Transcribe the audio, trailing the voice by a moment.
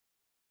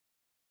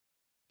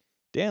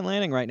Dan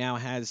Lanning right now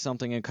has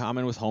something in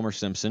common with Homer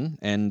Simpson,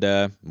 and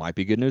might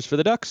be good news for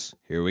the Ducks.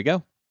 Here we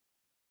go.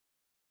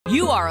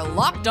 You are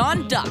Locked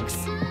On Ducks,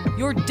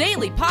 your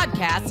daily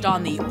podcast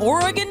on the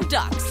Oregon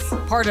Ducks,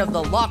 part of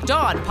the Locked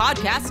On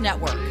Podcast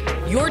Network,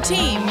 your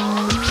team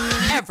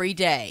every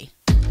day.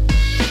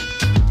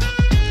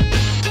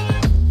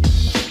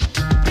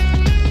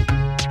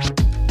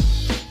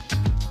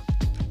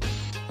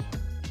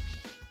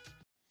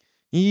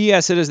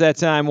 Yes, it is that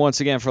time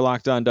once again for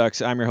Locked On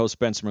Ducks. I'm your host,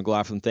 Spencer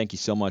McLaughlin. Thank you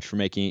so much for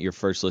making it your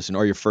first listen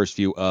or your first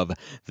view of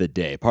the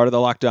day. Part of the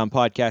Locked On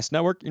Podcast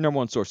Network, your number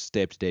one source to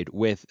stay up to date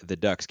with the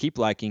Ducks. Keep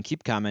liking,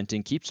 keep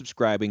commenting, keep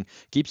subscribing,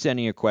 keep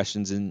sending your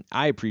questions, and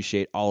I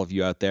appreciate all of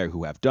you out there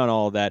who have done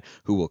all of that,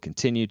 who will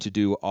continue to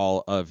do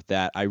all of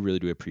that. I really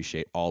do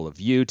appreciate all of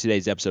you.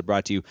 Today's episode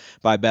brought to you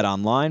by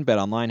BetOnline.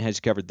 BetOnline has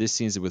you covered this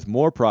season with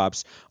more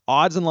props,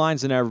 odds, and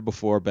lines than ever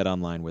before.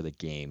 BetOnline, where the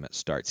game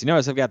starts. You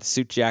notice I've got the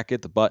suit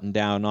jacket, the button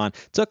down on.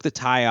 Took the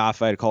tie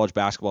off. I had a college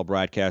basketball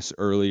broadcast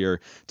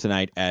earlier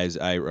tonight as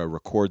I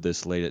record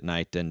this late at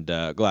night, and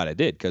glad I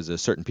did because a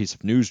certain piece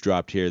of news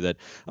dropped here that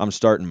I'm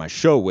starting my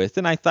show with,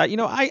 and I thought,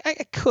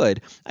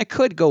 I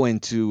could go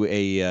into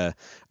a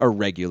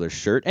regular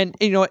shirt, and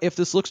if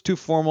this looks too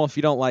formal, if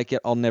you don't like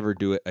it, I'll never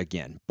do it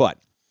again. But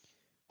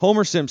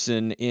Homer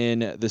Simpson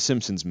in The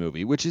Simpsons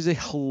movie, which is a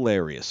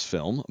hilarious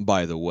film,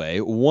 by the way,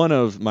 one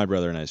of my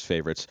brother and I's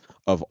favorites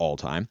of all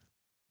time,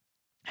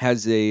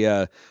 has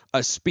a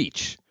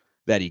speech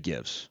that he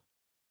gives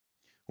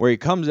where he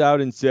comes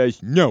out and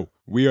says, "No,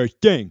 we are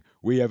staying.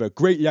 We have a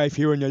great life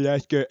here in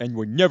Alaska, and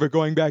we're never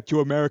going back to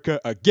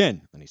America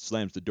again." And he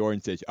slams the door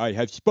and says, "I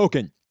have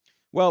spoken."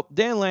 Well,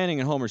 Dan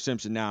Lanning and Homer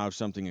Simpson now have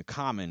something in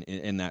common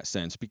in that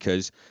sense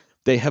because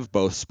they have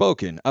both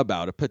spoken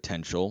about a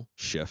potential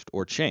shift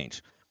or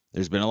change.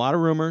 There's been a lot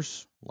of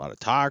rumors, a lot of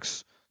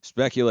talks,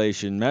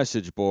 speculation,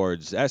 message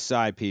boards,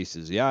 SI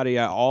pieces, yada,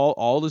 yada,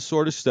 all this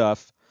sort of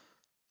stuff.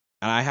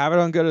 And I have it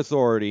on good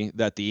authority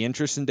that the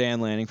interest in Dan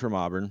Lanning from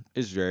Auburn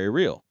is very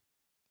real,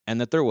 and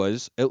that there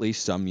was at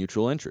least some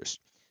mutual interest.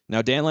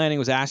 Now, Dan Lanning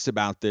was asked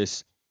about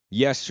this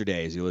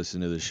yesterday as he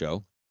listened to the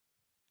show,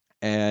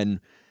 and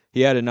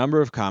he had a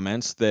number of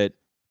comments that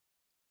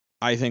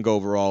I think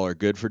overall are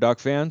good for Duck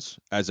fans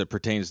as it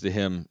pertains to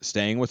him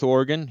staying with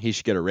Oregon. He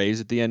should get a raise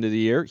at the end of the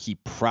year. He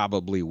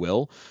probably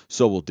will.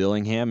 So will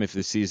Dillingham if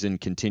the season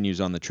continues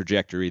on the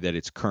trajectory that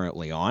it's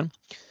currently on.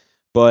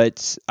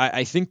 But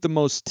I think the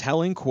most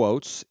telling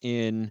quotes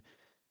in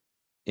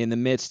the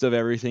midst of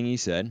everything he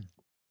said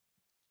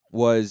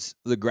was,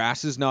 "The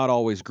grass is not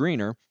always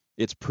greener.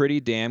 It's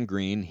pretty damn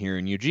green here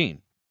in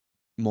Eugene."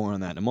 More on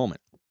that in a moment.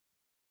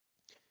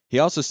 He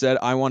also said,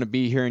 "I want to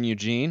be here in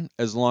Eugene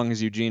as long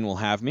as Eugene will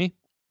have me.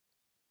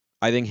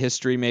 I think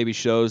history maybe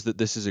shows that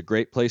this is a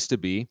great place to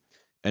be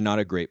and not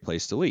a great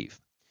place to leave."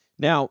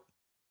 Now,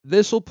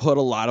 this will put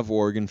a lot of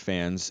Oregon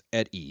fans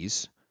at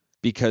ease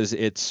because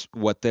it's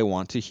what they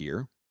want to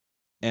hear.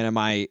 And am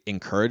I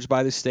encouraged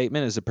by this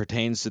statement as it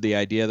pertains to the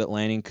idea that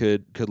Lanning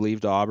could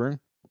leave to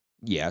Auburn?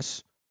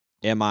 Yes.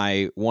 Am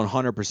I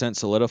 100%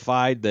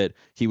 solidified that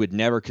he would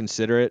never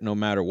consider it no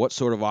matter what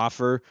sort of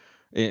offer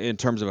in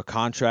terms of a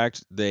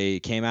contract they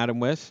came at him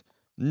with?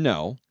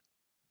 No.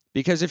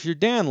 Because if you're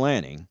Dan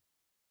Lanning,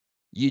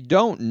 you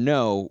don't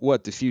know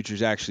what the future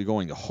is actually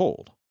going to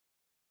hold.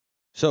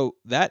 So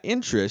that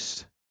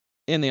interest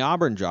in the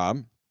Auburn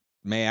job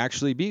may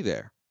actually be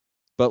there.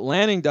 But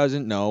Lanning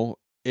doesn't know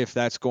if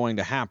that's going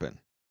to happen.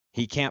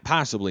 He can't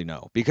possibly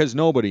know because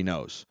nobody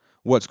knows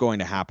what's going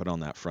to happen on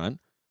that front.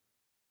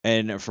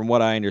 And from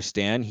what I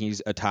understand, he's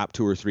a top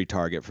 2 or 3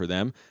 target for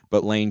them,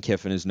 but Lane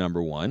Kiffin is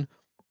number 1.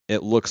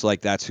 It looks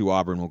like that's who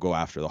Auburn will go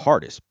after the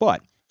hardest.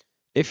 But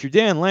if you're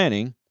Dan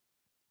Lanning,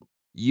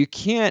 you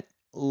can't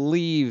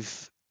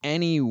leave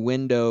any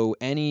window,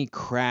 any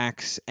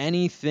cracks,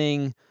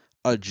 anything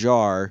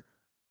ajar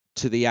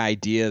to the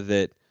idea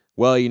that,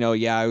 well,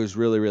 yeah, I was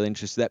really, really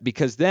interested in that.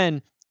 Because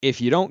then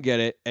if you don't get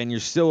it and you're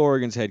still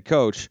Oregon's head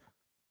coach,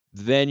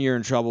 then you're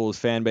in trouble with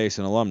fan base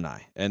and alumni.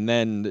 And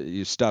then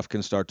your stuff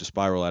can start to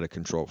spiral out of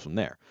control from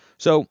there.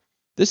 So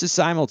this is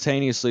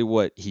simultaneously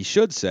what he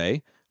should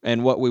say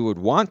and what we would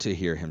want to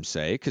hear him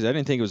say, because I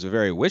didn't think it was a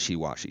very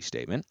wishy-washy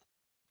statement.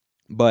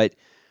 But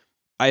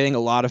I think a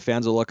lot of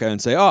fans will look at it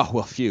and say, "Oh,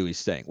 well, phew, he's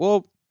staying."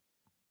 Well,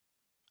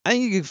 I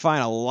think you can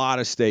find a lot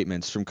of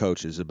statements from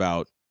coaches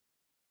about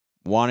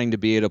wanting to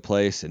be at a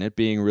place and it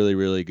being really,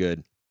 really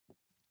good.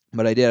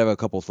 But I did have a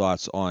couple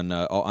thoughts on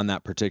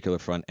that particular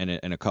front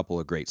and a couple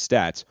of great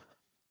stats.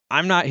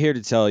 I'm not here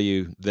to tell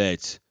you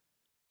that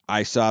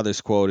I saw this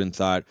quote and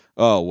thought,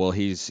 "Oh, well,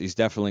 he's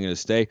definitely going to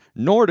stay."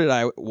 Nor did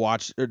I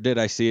watch or did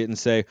I see it and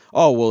say,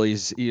 "Oh, well,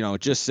 he's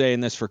just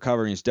saying this for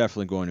cover and he's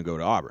definitely going to go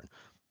to Auburn."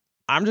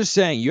 I'm just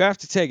saying you have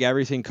to take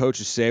everything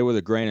coaches say with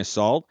a grain of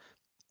salt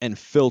and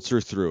filter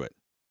through it.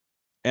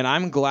 And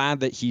I'm glad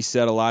that he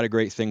said a lot of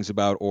great things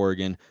about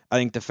Oregon. I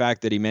think the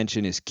fact that he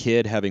mentioned his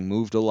kid having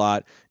moved a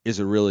lot is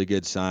a really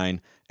good sign.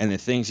 And the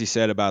things he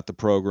said about the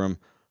program,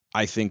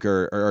 I think,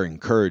 are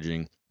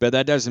encouraging. But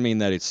that doesn't mean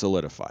that it's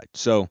solidified.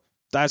 So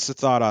that's the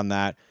thought on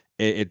that.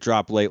 It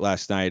dropped late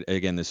last night.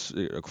 Again, this,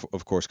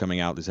 of course, coming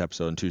out this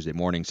episode on Tuesday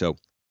morning. So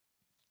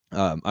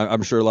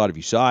I'm sure a lot of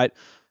you saw it.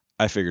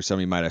 I figured some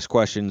of you might ask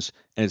questions,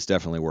 and it's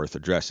definitely worth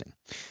addressing.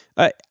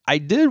 I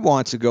did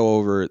want to go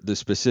over the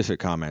specific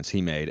comments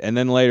he made, and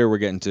then later we're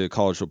getting to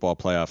college football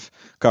playoff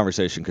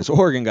conversation because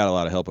Oregon got a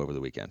lot of help over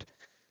the weekend.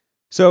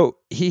 So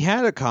he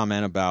had a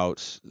comment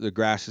about the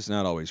grass is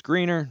not always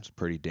greener. It's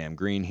pretty damn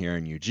green here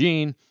in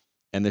Eugene,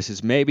 and this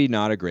is maybe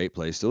not a great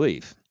place to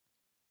leave.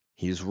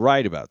 He's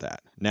right about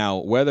that. Now,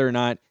 whether or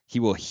not he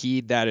will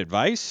heed that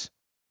advice,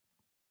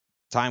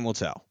 time will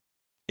tell.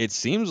 It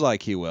seems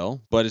like he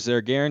will, but is there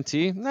a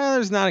guarantee? No,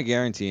 there's not a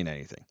guarantee in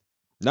anything.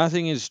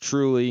 Nothing is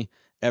truly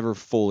ever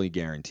fully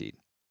guaranteed.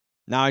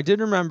 Now, I did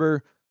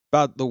remember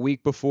about the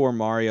week before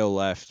Mario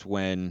left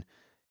when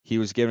he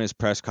was giving his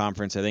press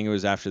conference. I think it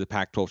was after the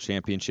Pac-12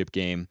 championship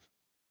game,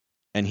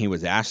 and he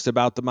was asked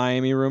about the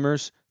Miami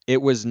rumors.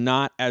 It was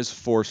not as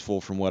forceful,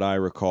 from what I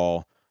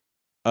recall,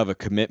 of a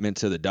commitment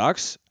to the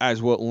Ducks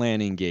as what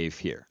Lanning gave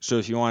here. So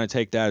if you want to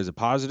take that as a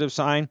positive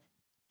sign,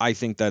 I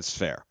think that's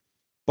fair.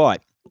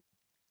 But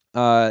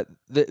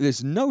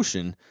this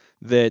notion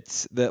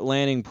that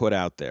Lanning put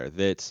out there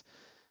that,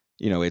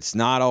 it's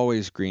not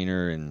always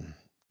greener and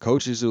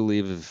coaches who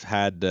leave have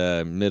had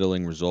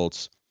middling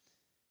results.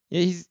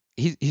 Yeah,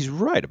 he's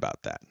right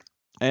about that.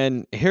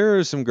 And here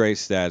are some great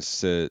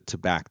stats to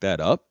back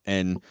that up.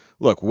 And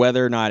look,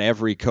 whether or not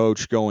every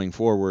coach going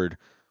forward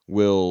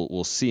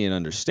will see and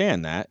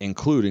understand that,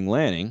 including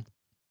Lanning,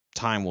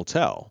 time will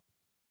tell.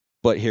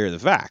 But here are the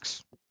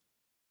facts.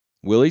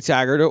 Willie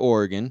Taggart at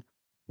Oregon,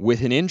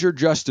 with an injured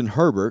Justin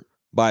Herbert,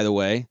 by the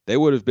way, they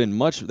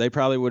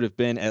probably would have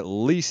been at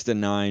least a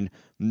 9,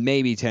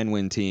 maybe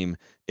 10-win team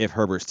if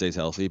Herbert stays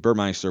healthy.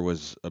 Burmeister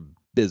was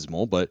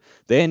abysmal, but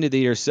they ended the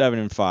year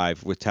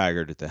 7-5 with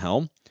Taggart at the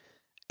helm.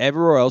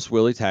 Everywhere else,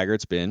 Willie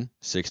Taggart's been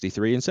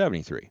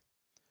 63-73.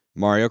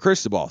 Mario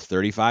Cristobal,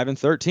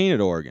 35-13 at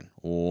Oregon,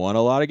 won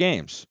a lot of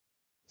games.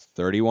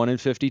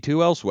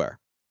 31-52 elsewhere.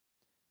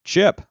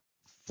 Chip,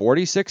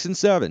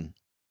 46-7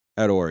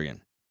 at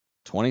Oregon,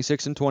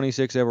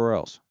 26-26 everywhere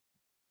else.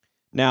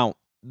 Now,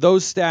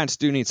 those stats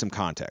do need some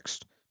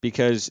context,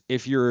 because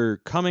if you're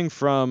coming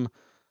from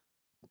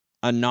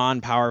a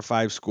non-Power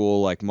 5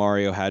 school like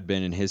Mario had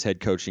been in his head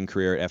coaching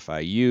career at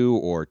FIU,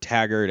 or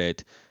Taggart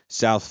at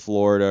South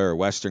Florida or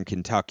Western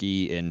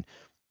Kentucky, and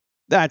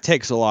that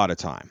takes a lot of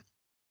time.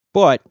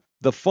 But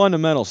the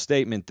fundamental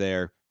statement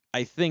there,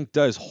 I think,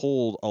 does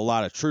hold a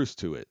lot of truth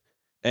to it.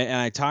 And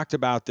I talked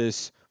about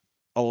this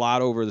a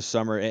lot over the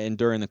summer and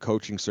during the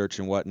coaching search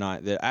and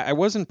whatnot, that I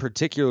wasn't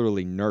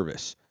particularly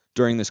nervous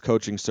during this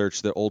coaching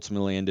search that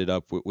ultimately ended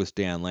up with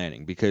Dan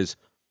Lanning, because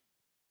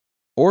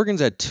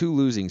Oregon's had 2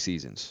 losing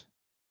seasons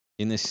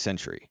in this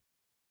century.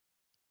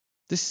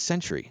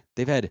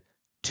 They've had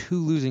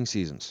 2 losing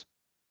seasons.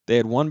 They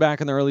had one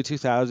back in the early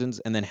 2000s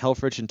and then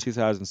Helfrich in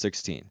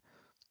 2016.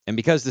 And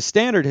because the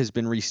standard has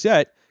been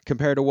reset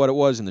compared to what it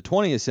was in the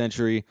 20th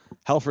century,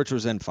 Helfrich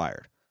was then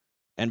fired.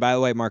 And by the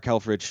way, Mark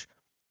Helfrich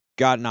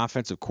got an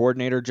offensive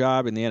coordinator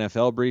job in the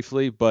NFL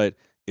briefly, but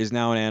is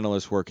now an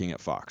analyst working at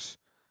Fox.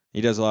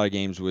 He does a lot of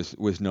games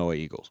with Noah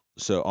Eagles,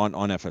 so on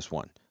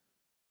FS1.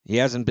 He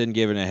hasn't been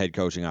given a head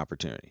coaching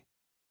opportunity,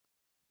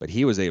 but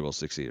he was able to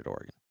succeed at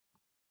Oregon.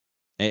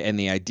 And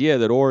the idea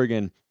that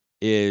Oregon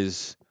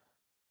is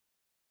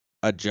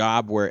a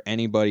job where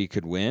anybody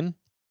could win,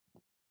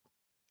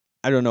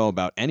 I don't know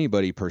about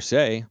anybody per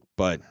se,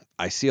 but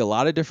I see a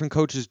lot of different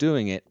coaches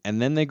doing it,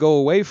 and then they go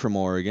away from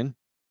Oregon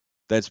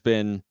that's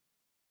been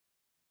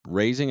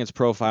raising its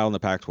profile in the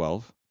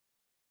Pac-12,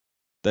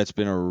 that's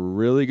been a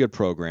really good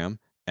program,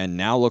 and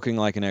now looking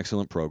like an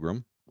excellent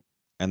program,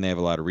 and they have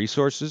a lot of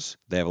resources,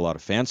 they have a lot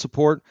of fan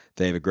support,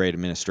 they have a great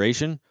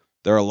administration.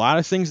 There are a lot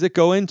of things that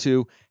go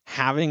into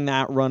having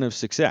that run of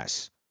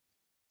success.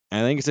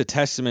 And I think it's a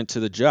testament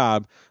to the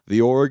job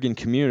the Oregon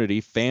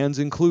community, fans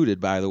included,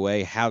 by the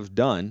way, have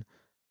done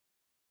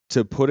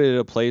to put it at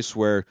a place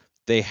where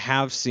they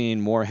have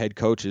seen more head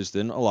coaches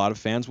than a lot of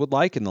fans would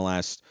like in the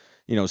last,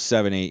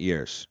 7-8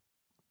 years.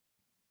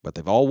 But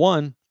they've all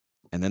won,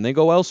 and then they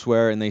go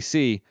elsewhere and they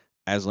see,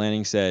 as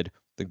Lanning said,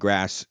 the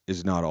grass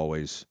is not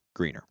always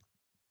greener.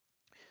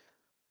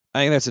 I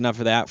think that's enough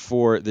of that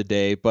for the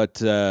day, but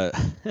boy,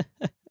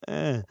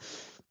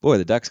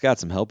 the Ducks got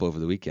some help over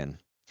the weekend.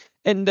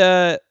 And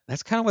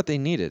that's kind of what they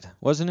needed,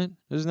 wasn't it?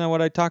 Isn't that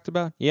what I talked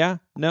about? Yeah?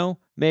 No?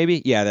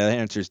 Maybe? Yeah, the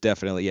answer is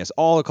definitely yes.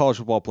 All the college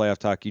football playoff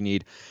talk you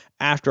need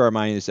after our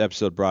Minding This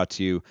episode, brought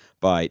to you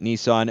by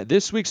Nissan.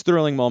 This week's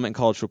thrilling moment in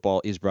college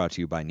football is brought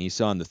to you by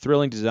Nissan. The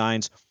thrilling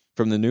designs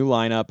from the new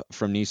lineup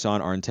from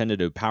Nissan are intended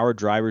to empower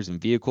drivers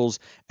and vehicles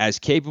as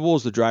capable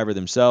as the driver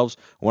themselves.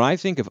 When I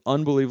think of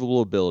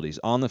unbelievable abilities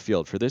on the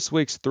field for this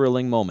week's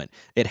thrilling moment,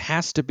 it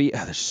has to be,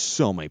 there's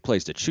so many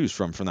plays to choose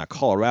from that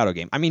Colorado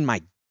game. I mean,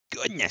 my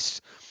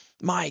goodness,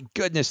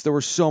 there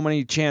were so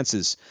many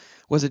chances.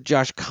 Was it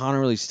Josh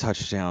Connerly's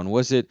touchdown?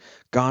 Was it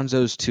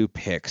Gonzo's 2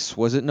 picks?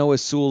 Was it Noah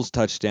Sewell's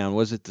touchdown?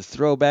 Was it the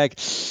throwback?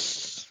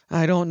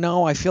 I don't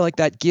know. I feel like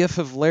that gif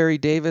of Larry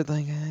David,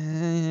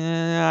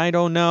 I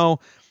don't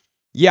know.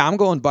 Yeah, I'm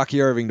going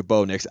Bucky Irving to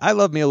Bo Nix. I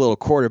love me a little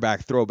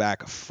quarterback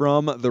throwback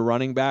from the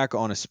running back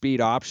on a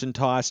speed option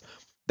toss.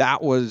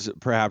 That was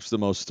perhaps the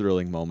most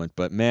thrilling moment.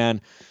 But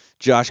man,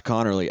 Josh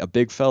Connerly, a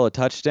big fella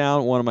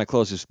touchdown. One of my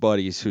closest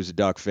buddies, who's a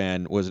Duck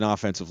fan, was an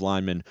offensive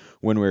lineman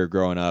when we were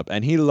growing up,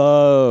 and he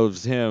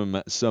loves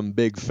him some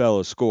big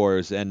fella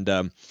scores.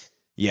 And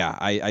yeah,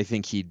 I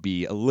think he'd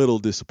be a little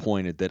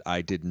disappointed that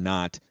I did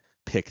not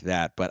pick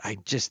that. But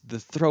the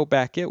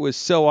throwback, it was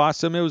so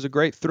awesome. It was a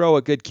great throw,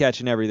 a good catch,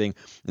 and everything.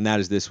 And that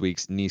is this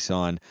week's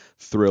Nissan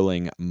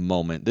Thrilling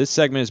Moment. This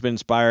segment has been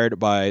inspired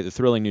by the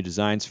thrilling new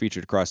designs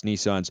featured across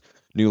Nissan's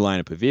new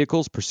lineup of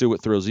vehicles. Pursue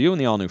what thrills you in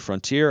the all-new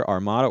Frontier,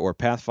 Armada, or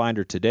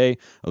Pathfinder today.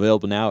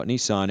 Available now at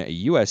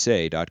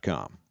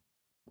nissanusa.com.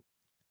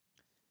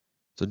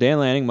 So Dan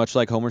Lanning, much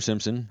like Homer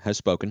Simpson, has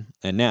spoken,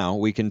 and now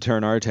we can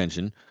turn our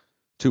attention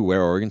to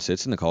where Oregon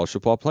sits in the college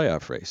football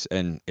playoff race.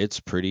 And it's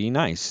pretty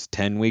nice,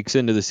 10 weeks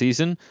into the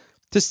season,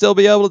 to still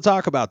be able to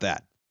talk about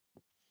that.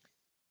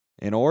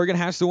 And Oregon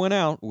has to win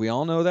out. We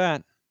all know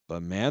that.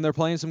 But man, they're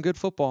playing some good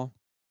football.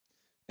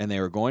 And they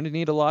were going to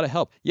need a lot of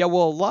help. Yeah,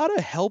 well, a lot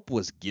of help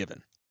was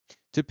given.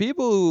 To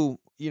people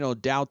who,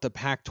 doubt the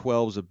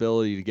Pac-12's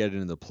ability to get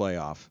into the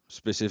playoff,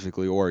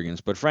 specifically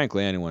Oregon's, but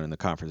frankly, anyone in the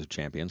Conference of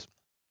Champions,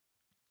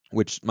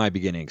 which might be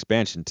getting an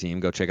expansion team.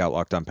 Go check out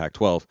Locked On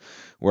Pac-12,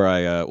 where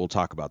I will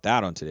talk about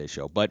that on today's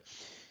show. But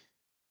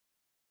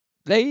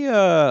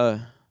they're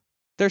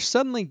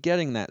suddenly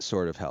getting that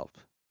sort of help.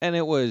 And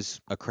it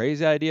was a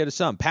crazy idea to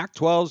some.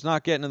 Pac-12's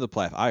not getting in the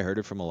playoff. I heard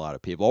it from a lot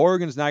of people.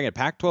 Oregon's not getting,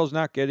 Pac-12's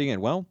not getting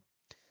in. Well,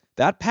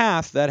 that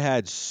path that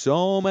had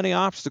so many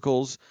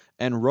obstacles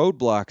and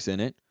roadblocks in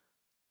it,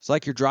 it's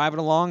like you're driving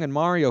along in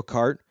Mario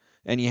Kart,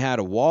 and you had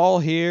a wall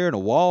here and a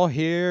wall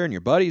here, and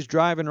your buddy's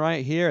driving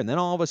right here, and then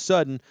all of a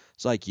sudden,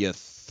 it's like you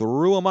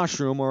threw a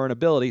mushroom or an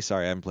ability.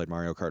 Sorry, I haven't played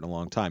Mario Kart in a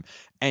long time.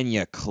 And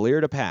you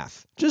cleared a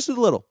path. Just a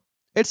little.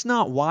 It's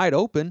not wide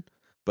open,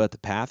 but the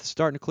path is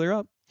starting to clear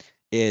up.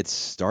 It's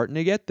starting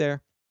to get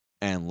there.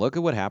 And look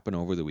at what happened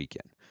over the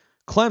weekend.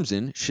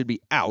 Clemson should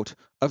be out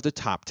of the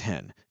top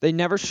 10. They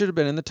never should have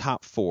been in the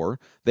top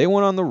 4. They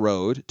went on the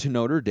road to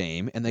Notre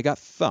Dame, and they got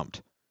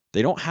thumped.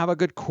 They don't have a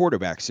good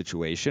quarterback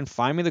situation.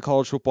 Find me the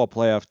college football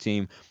playoff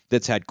team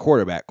that's had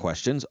quarterback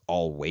questions.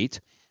 I'll wait.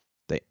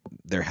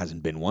 There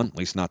hasn't been one, at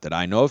least not that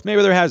I know of.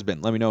 Maybe there has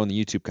been. Let me know in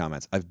the YouTube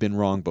comments. I've been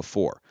wrong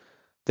before.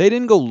 They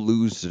didn't go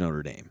lose to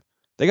Notre Dame.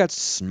 They got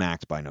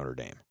smacked by Notre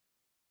Dame.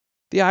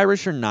 The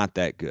Irish are not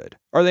that good.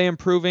 Are they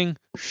improving?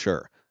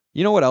 Sure.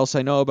 You know what else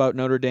I know about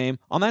Notre Dame?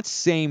 On that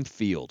same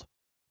field,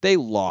 they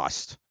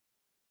lost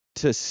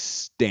to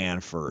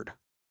Stanford.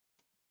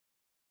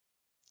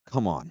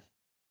 Come on.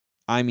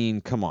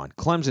 Come on.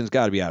 Clemson's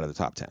got to be out of the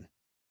top 10.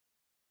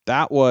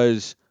 That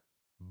was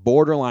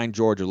borderline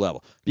Georgia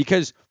level.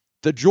 Because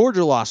the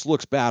Georgia loss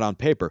looks bad on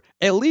paper.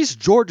 At least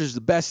Georgia's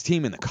the best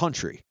team in the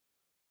country.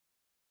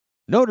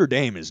 Notre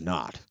Dame is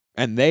not.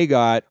 And they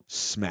got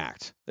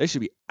smacked. They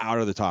should be out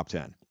of the top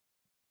 10.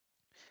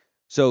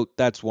 So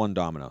that's one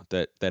domino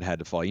that had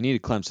to fall. You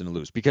needed Clemson to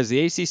lose because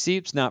the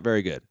ACC is not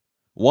very good.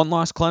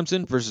 One-loss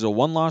Clemson versus a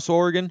one-loss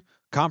Oregon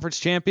conference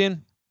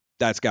champion,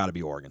 that's got to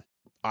be Oregon.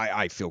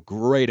 I feel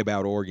great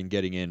about Oregon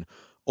getting in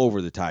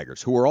over the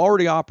Tigers, who are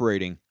already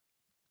operating,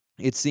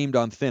 it seemed,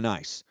 on thin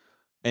ice.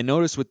 And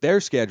notice with their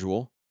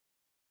schedule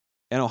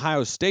and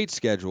Ohio State's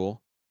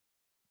schedule,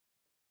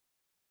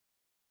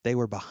 they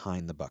were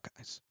behind the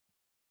Buckeyes.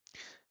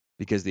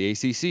 Because the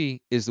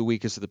ACC is the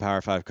weakest of the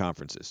Power 5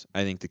 conferences.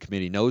 I think the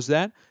committee knows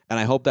that, and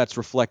I hope that's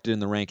reflected in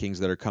the rankings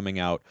that are coming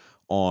out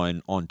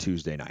on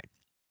Tuesday night.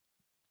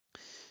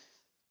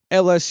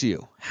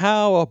 LSU,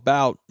 how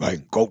about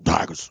go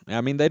Tigers?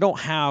 I mean, they don't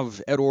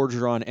have Ed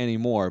Orgeron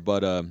anymore,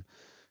 but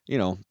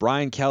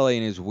Brian Kelly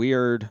and his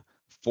weird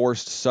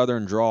forced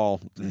Southern drawl.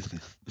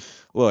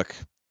 Look,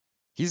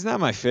 he's not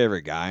my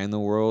favorite guy in the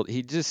world.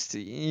 He's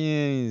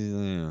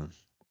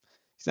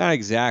not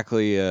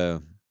exactly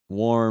a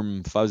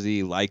warm,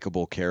 fuzzy,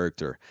 likable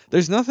character.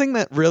 There's nothing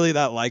that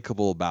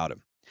likable about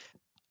him,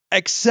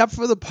 except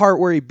for the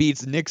part where he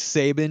beats Nick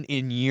Saban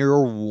in year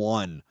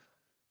 1.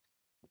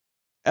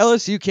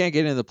 LSU can't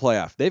get into the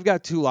playoff. They've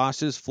got 2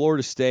 losses.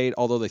 Florida State,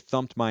 although they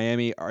thumped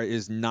Miami,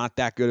 is not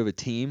that good of a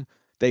team.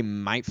 They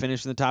might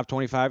finish in the top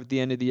 25 at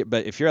the end of the year.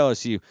 But if you're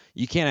LSU,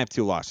 you can't have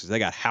 2 losses. They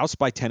got housed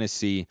by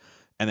Tennessee,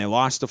 and they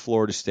lost to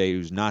Florida State,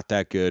 who's not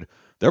that good.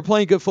 They're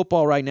playing good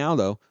football right now,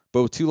 though.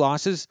 But with 2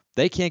 losses,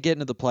 they can't get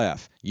into the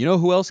playoff. You know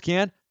who else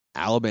can?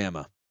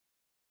 Alabama.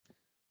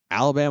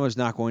 Alabama's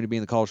not going to be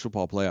in the college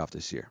football playoff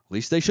this year. At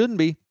least they shouldn't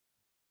be.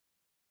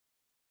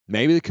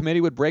 Maybe the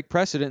committee would break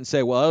precedent and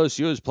say, well,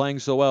 LSU is playing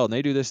so well, and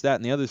they do this, that,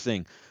 and the other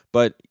thing.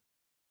 But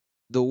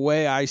the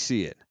way I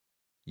see it,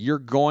 you're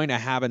going to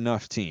have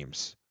enough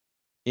teams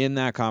in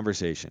that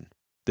conversation.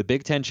 The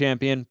Big Ten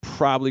champion,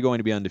 probably going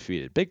to be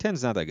undefeated. Big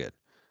Ten's not that good.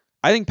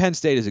 I think Penn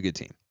State is a good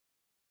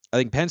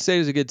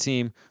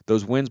team.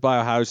 Those wins by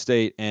Ohio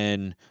State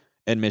and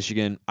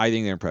Michigan, I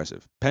think they're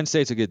impressive. Penn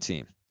State's a good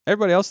team.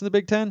 Everybody else in the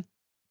Big Ten,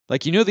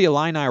 the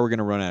Illini were going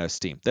to run out of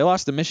steam. They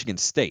lost to Michigan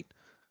State.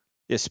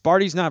 Yeah,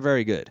 Sparty's not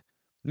very good.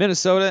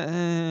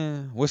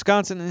 Minnesota,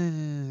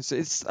 Wisconsin,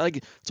 it's like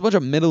it's a bunch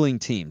of middling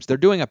teams. They're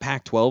doing a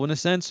Pac-12 in a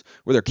sense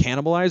where they're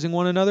cannibalizing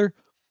one another,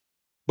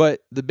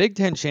 but the Big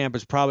Ten champ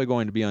is probably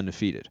going to be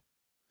undefeated.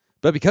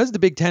 But because the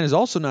Big Ten is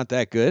also not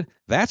that good,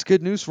 that's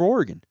good news for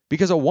Oregon.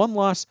 Because a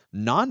one-loss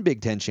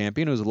non-Big Ten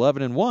champion who's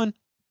 11-1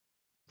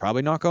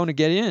 probably not going to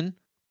get in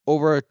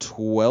over a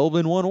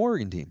 12-1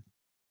 Oregon team.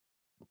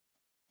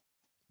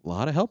 A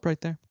lot of help right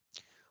there.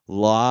 A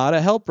lot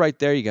of help right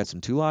there. You got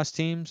some two-loss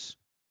teams.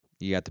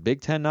 You got the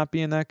Big Ten not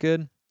being that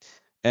good.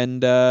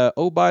 And,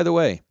 oh, by the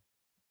way,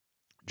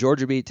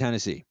 Georgia beat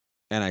Tennessee.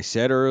 And I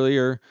said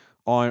earlier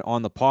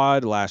on the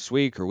pod last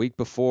week or week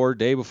before,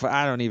 day before,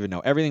 I don't even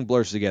know. Everything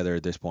blurs together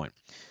at this point.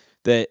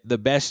 That the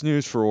best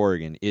news for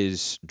Oregon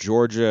is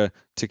Georgia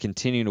to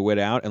continue to win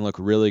out and look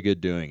really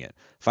good doing it.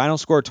 Final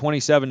score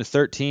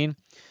 27-13.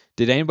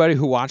 Did anybody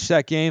who watched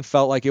that game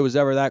felt like it was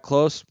ever that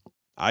close?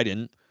 I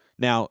didn't.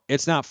 Now,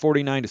 it's not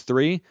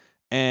 49-3,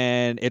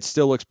 and it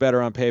still looks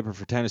better on paper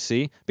for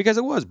Tennessee because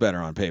it was better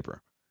on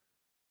paper.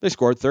 They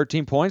scored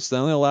 13 points. They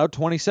only allowed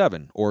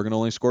 27. Oregon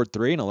only scored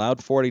 3 and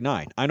allowed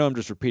 49. I know I'm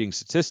just repeating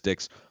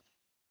statistics,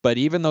 but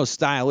even though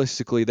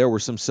stylistically there were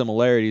some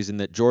similarities in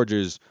that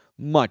Georgia's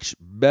much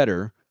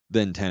better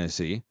than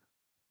Tennessee,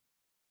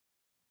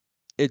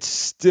 it's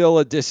still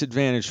a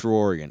disadvantage for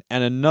Oregon.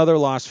 And another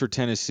loss for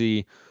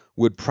Tennessee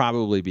would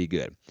probably be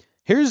good.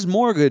 Here's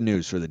more good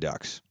news for the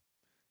Ducks.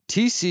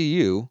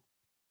 TCU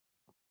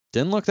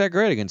didn't look that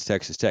great against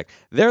Texas Tech.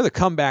 They're the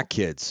comeback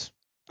kids.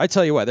 I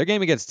tell you what, their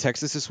game against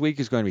Texas this week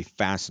is going to be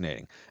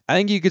fascinating. I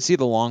think you could see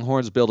the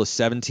Longhorns build a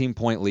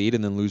 17-point lead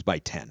and then lose by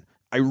 10.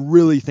 I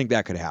really think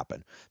that could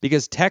happen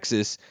because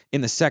Texas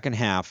in the second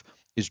half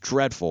is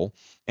dreadful,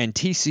 and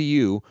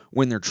TCU,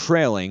 when they're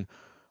trailing,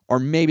 are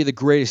maybe the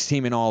greatest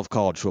team in all of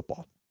college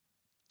football.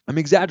 I'm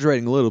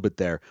exaggerating a little bit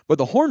there, but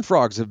the Horned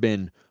Frogs have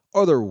been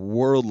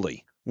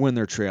otherworldly when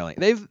they're trailing.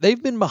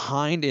 They've been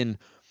behind in,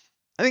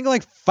 I think,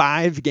 like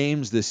 5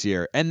 games this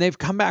year, and they've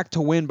come back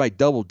to win by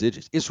double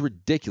digits. It's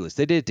ridiculous.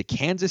 They did it to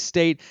Kansas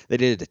State. They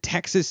did it to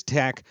Texas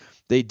Tech.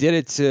 They did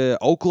it to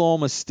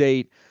Oklahoma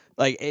State.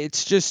 Like,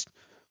 it's just,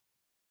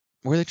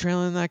 were they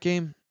trailing in that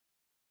game?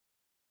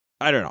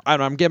 I don't know.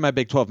 I'm getting my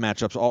Big 12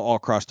 matchups all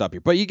crossed up here,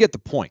 but you get the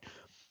point.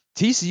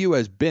 TCU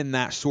has been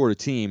that sort of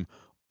team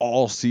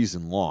all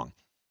season long,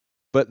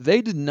 but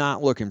they did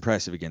not look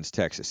impressive against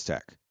Texas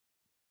Tech.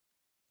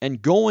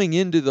 And going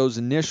into those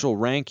initial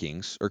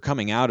rankings, or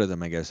coming out of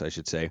them, I guess I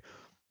should say,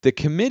 the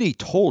committee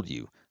told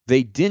you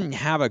they didn't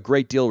have a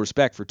great deal of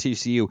respect for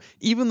TCU,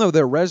 even though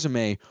their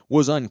resume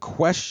was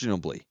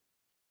unquestionably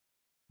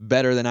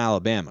better than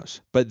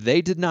Alabama's. But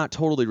they did not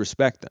totally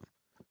respect them.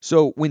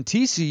 So when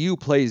TCU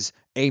plays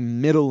a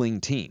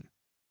middling team,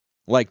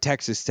 like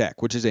Texas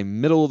Tech, which is a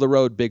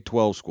middle-of-the-road Big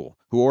 12 school,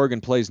 who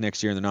Oregon plays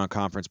next year in the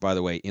non-conference, by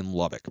the way, in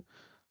Lubbock.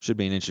 Should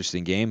be an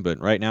interesting game, but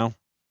right now,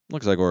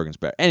 looks like Oregon's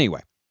better.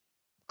 Anyway,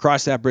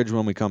 cross that bridge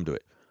when we come to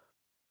it.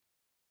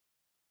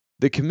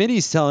 The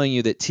committee's telling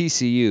you that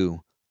TCU,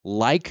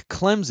 like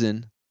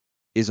Clemson,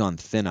 is on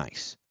thin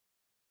ice.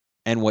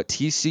 And what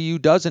TCU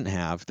doesn't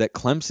have, that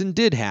Clemson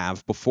did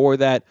have before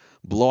that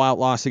blowout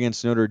loss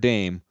against Notre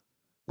Dame,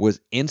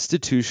 was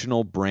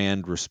institutional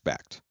brand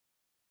respect.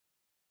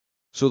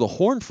 So the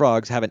Horned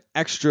Frogs have an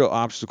extra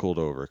obstacle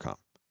to overcome.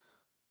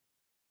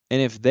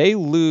 And if they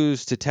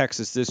lose to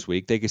Texas this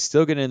week, they could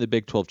still get into the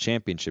Big 12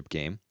 championship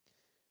game.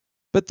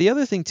 But the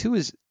other thing, too,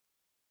 is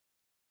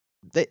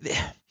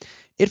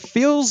it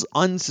feels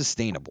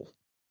unsustainable.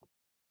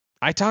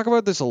 I talk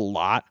about this a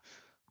lot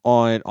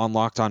on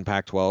Locked On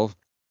Pac-12.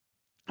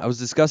 I was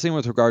discussing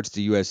with regards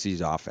to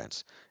USC's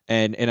offense,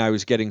 and I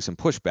was getting some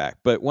pushback.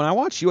 But when I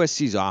watch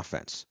USC's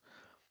offense,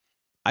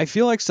 I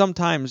feel like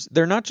sometimes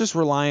they're not just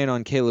relying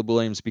on Caleb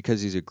Williams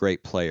because he's a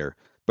great player,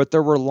 but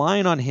they're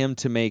relying on him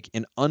to make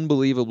an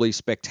unbelievably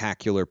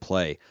spectacular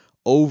play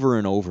over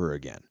and over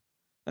again.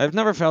 I've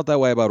never felt that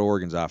way about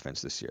Oregon's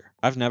offense this year.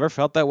 I've never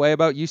felt that way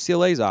about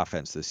UCLA's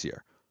offense this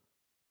year.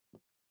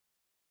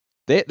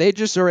 They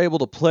just are able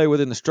to play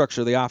within the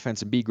structure of the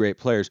offense and be great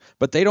players,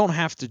 but they don't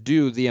have to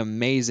do the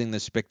amazing, the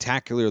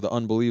spectacular, the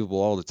unbelievable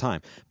all the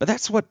time. But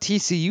that's what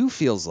TCU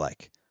feels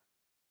like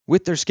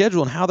with their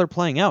schedule and how they're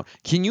playing out.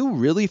 Can you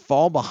really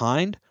fall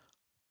behind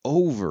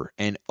over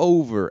and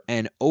over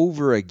and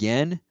over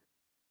again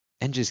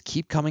and just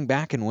keep coming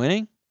back and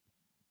winning?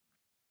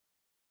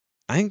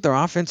 I think their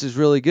offense is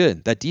really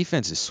good. That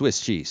defense is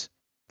Swiss cheese.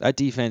 That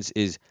defense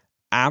is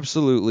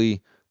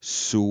absolutely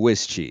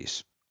Swiss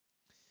cheese.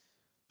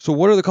 So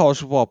what are the college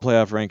football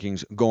playoff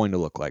rankings going to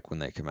look like when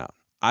they come out?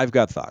 I've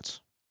got thoughts.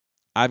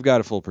 I've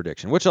got a full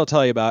prediction, which I'll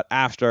tell you about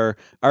after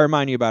I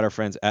remind you about our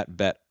friends at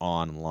Bet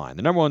Online,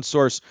 the number one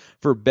source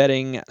for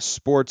betting,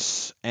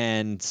 sports,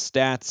 and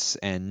stats,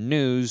 and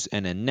news,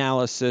 and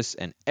analysis,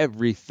 and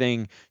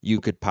everything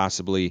you could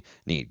possibly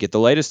need. Get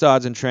the latest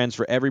odds and trends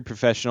for every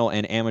professional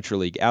and amateur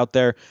league out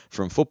there,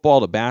 from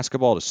football to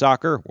basketball to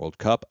soccer, World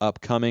Cup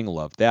upcoming,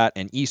 love that,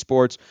 and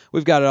esports.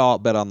 We've got it all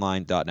at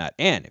betonline.net.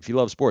 And if you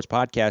love sports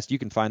podcasts, you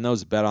can find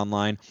those at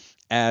BetOnline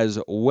as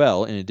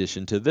well, in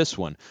addition to this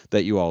one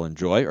that you all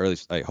enjoy, or at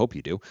least I hope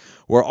you do.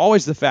 We're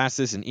always the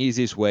fastest and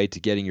easiest way to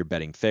getting your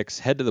betting fix.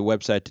 Head to the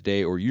website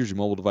today or use your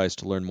mobile device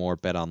to learn more.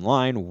 Bet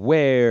online,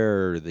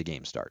 where the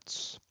game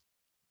starts.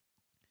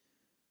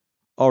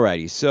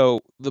 Alrighty,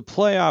 so the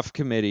playoff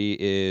committee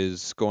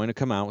is going to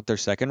come out with their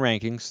second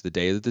rankings the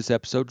day that this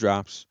episode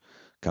drops.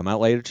 Come out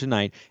later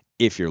tonight.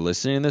 If you're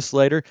listening to this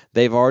later,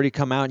 they've already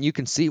come out and you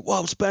can see,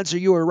 whoa, Spencer,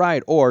 you were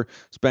right. Or,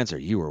 Spencer,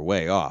 you were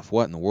way off.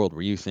 What in the world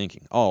were you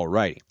thinking?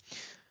 Alrighty.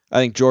 I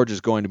think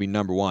Georgia's going to be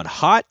number one.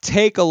 Hot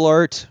take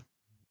alert.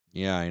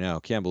 Yeah, I know.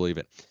 Can't believe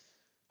it.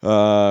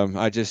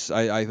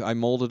 I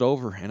molded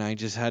over and I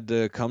just had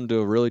to come to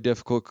a really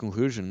difficult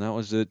conclusion. That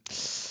was it.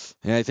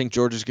 Yeah, I think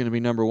Georgia's going to be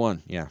number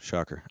one. Yeah,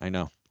 shocker. I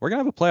know. We're going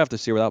to have a playoff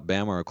this year without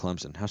Bama or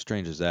Clemson. How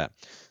strange is that?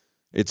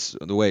 It's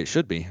the way it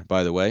should be,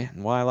 by the way,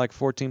 and why I like a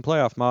 14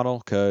 playoff model,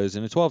 because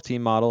in a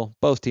 12-team model,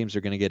 both teams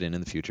are going to get in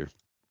the future.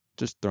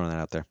 Just throwing that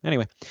out there.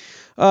 Anyway,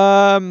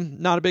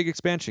 not a big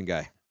expansion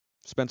guy.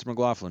 Spencer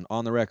McLaughlin,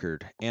 on the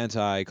record,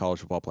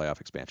 anti-college football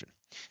playoff expansion.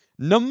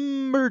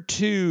 Number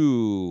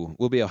 2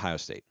 will be Ohio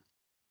State.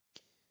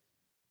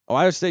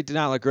 Ohio State did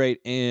not look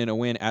great in a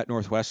win at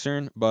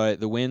Northwestern, but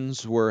the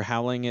winds were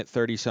howling at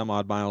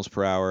 30-some-odd miles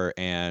per hour,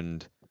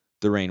 and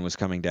the rain was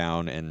coming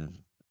down. And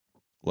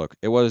look,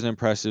 it wasn't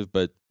impressive,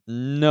 but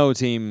no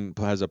team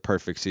has a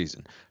perfect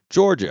season.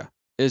 Georgia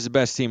is the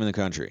best team in the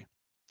country.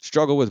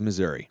 Struggle with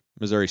Missouri.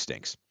 Missouri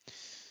stinks.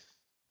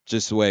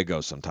 Just the way it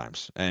goes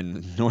sometimes.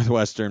 And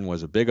Northwestern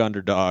was a big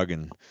underdog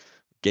and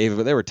they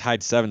were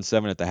tied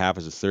 7-7 at the half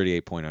as a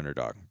 38-point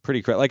underdog.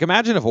 Pretty crazy. Like,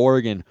 imagine if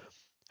Oregon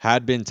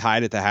had been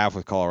tied at the half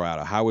with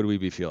Colorado. How would we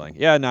be feeling?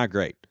 Yeah, not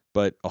great.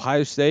 But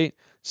Ohio State,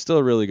 still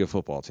a really good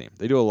football team.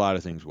 They do a lot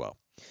of things well.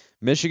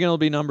 Michigan will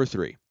be number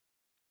 3.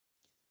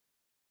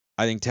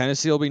 I think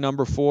Tennessee will be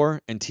number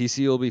 4, and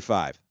TCU will be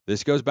 5.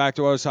 This goes back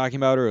to what I was talking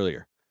about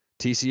earlier.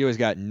 TCU has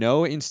got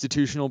no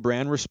institutional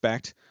brand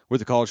respect with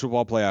the College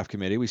Football Playoff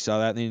Committee. We saw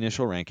that in the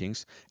initial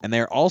rankings. And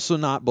they're also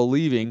not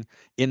believing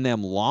in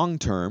them long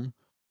term,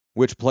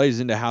 which plays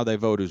into how they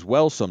vote as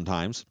well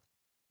sometimes,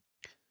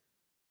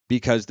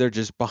 because they're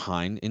just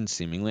behind in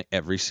seemingly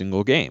every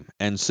single game.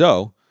 And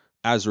so,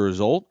 as a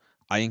result,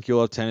 I think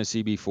you'll have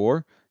Tennessee be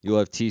 4. You'll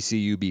have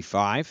TCU be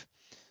 5.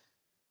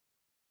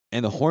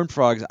 And the Horned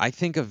Frogs, I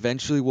think,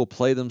 eventually will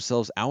play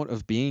themselves out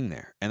of being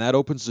there. And that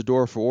opens the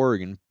door for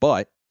Oregon.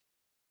 But,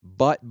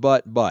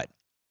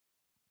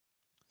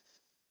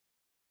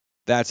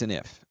 that's an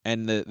if.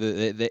 And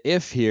the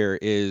if here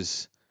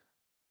is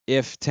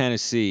if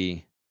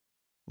Tennessee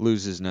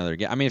loses another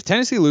game. I mean, if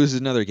Tennessee loses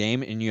another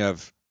game and you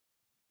have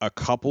a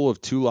couple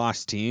of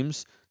 2-loss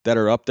teams that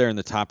are up there in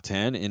the top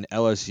 10 in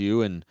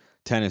LSU and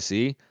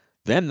Tennessee,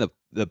 then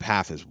the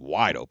path is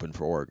wide open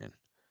for Oregon.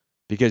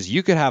 Because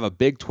you could have a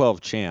Big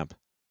 12 champ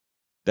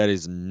that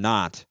is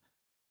not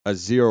a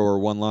 0 or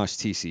 1-loss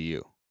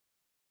TCU.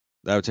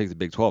 That would take the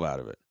Big 12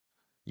 out of it.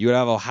 You would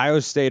have Ohio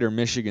State or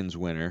Michigan's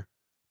winner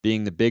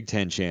being the Big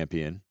 10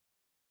 champion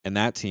and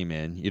that team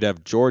in. You'd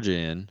have Georgia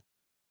in.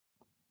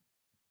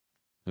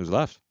 Who's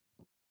left?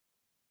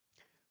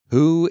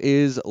 Who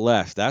is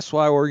left? That's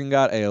why Oregon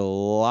got a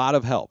lot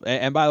of help.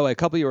 And by the way, a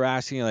couple of you were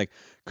asking, like,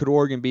 could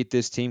Oregon beat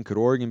this team? Could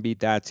Oregon beat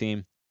that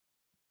team?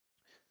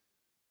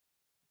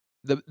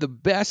 The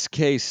best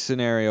case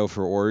scenario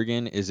for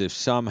Oregon is if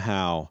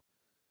somehow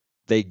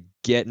they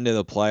get into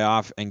the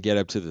playoff and get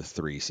up to the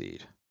 3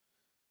 seed.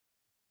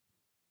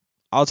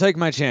 I'll take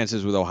my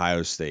chances with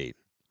Ohio State,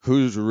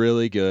 who's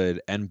really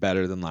good and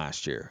better than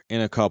last year in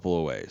a couple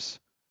of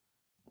ways.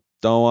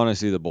 Don't want to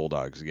see the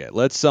Bulldogs get.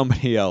 Let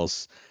somebody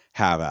else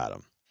have at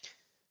them.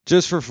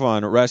 Just for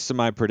fun, rest of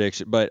my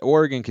prediction. But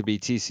Oregon could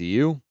beat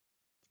TCU.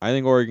 I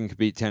think Oregon could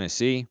beat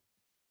Tennessee.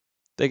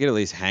 They could at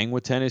least hang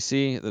with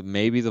Tennessee.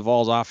 Maybe the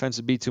Vols' offense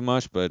would be too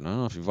much, but I don't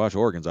know if you've watched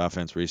Oregon's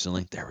offense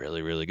recently. They're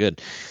really, really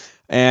good.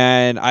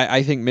 And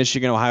I think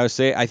Michigan, Ohio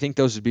State, I think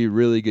those would be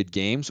really good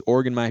games.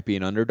 Oregon might be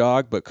an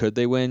underdog, but could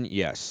they win?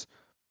 Yes.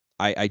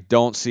 I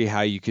don't see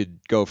how you could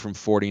go from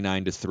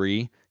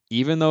 49-3,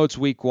 even though it's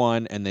week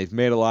 1 and they've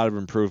made a lot of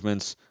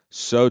improvements.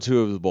 So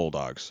too have the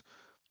Bulldogs.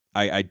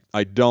 I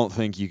don't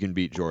think you can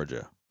beat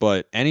Georgia.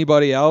 But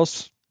anybody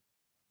else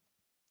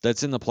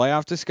that's in the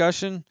playoff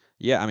discussion,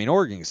 yeah, I mean,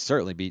 Oregon can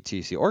certainly beat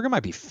TCU. Oregon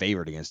might be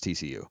favored against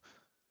TCU.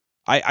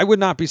 I would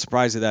not be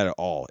surprised at that at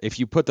all. If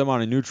you put them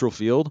on a neutral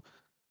field,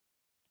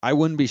 I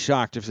wouldn't be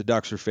shocked if the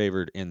Ducks were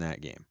favored in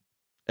that game.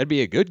 It'd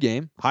be a good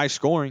game, high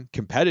scoring,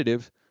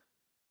 competitive,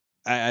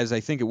 as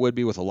I think it would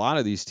be with a lot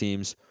of these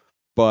teams.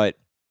 But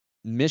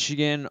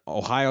Michigan,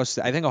 Ohio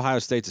State, I think Ohio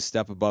State's a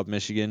step above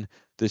Michigan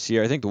this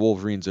year. I think the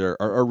Wolverines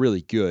are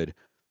really good.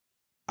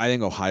 I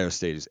think Ohio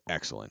State is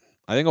excellent.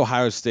 I think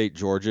Ohio State,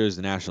 Georgia is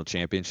the national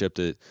championship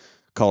that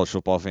college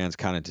football fans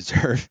kind of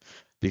deserve,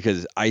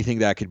 because I think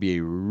that could be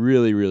a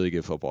really, really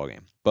good football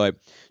game. But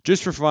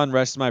just for fun,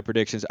 rest of my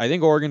predictions, I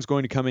think Oregon's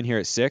going to come in here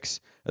at 6.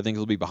 I think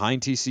they'll be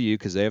behind TCU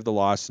because they have the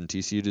loss and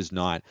TCU does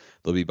not.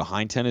 They'll be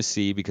behind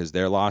Tennessee because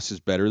their loss is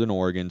better than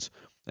Oregon's.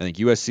 I think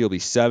USC will be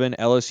 7,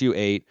 LSU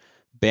 8,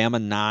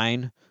 Bama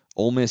 9,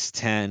 Ole Miss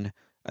 10,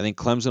 I think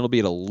Clemson will be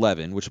at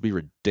 11, which will be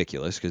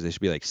ridiculous because they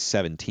should be like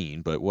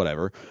 17, but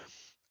whatever.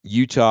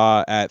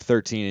 Utah at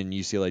 13 and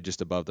UCLA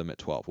just above them at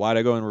 12. Why'd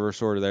I go in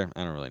reverse order there?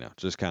 I don't really know. It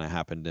just kind of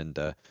happened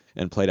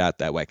and played out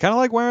that way. Kind of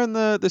like wearing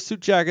the suit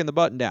jacket and the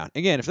button down.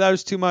 Again, if that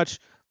was too much,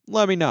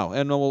 let me know,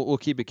 and we'll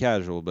keep it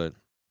casual, but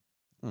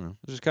I don't know.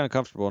 It's just kind of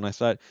comfortable, and I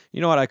thought,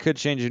 you know what, I could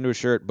change it into a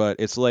shirt, but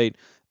it's late,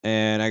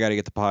 and I got to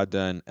get the pod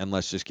done, and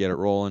let's just get it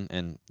rolling,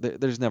 and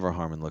there's never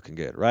harm in looking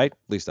good, right? At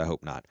least I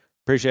hope not.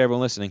 Appreciate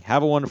everyone listening.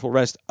 Have a wonderful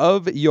rest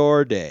of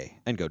your day,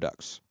 and go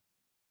Ducks.